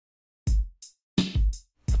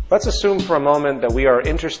Let's assume for a moment that we are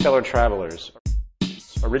interstellar travelers,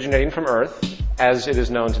 originating from Earth as it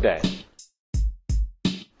is known today.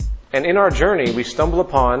 And in our journey, we stumble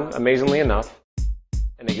upon, amazingly enough,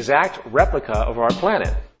 an exact replica of our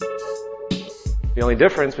planet. The only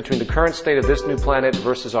difference between the current state of this new planet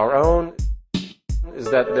versus our own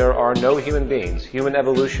is that there are no human beings. Human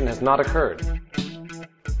evolution has not occurred.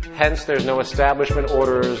 Hence, there's no establishment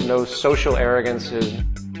orders, no social arrogances,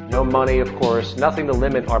 no money, of course, nothing to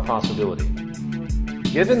limit our possibility.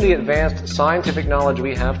 Given the advanced scientific knowledge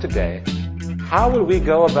we have today, how would we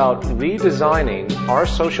go about redesigning our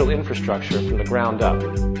social infrastructure from the ground up,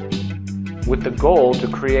 with the goal to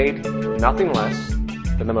create nothing less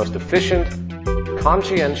than the most efficient,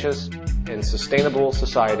 conscientious, and sustainable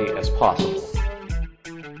society as possible?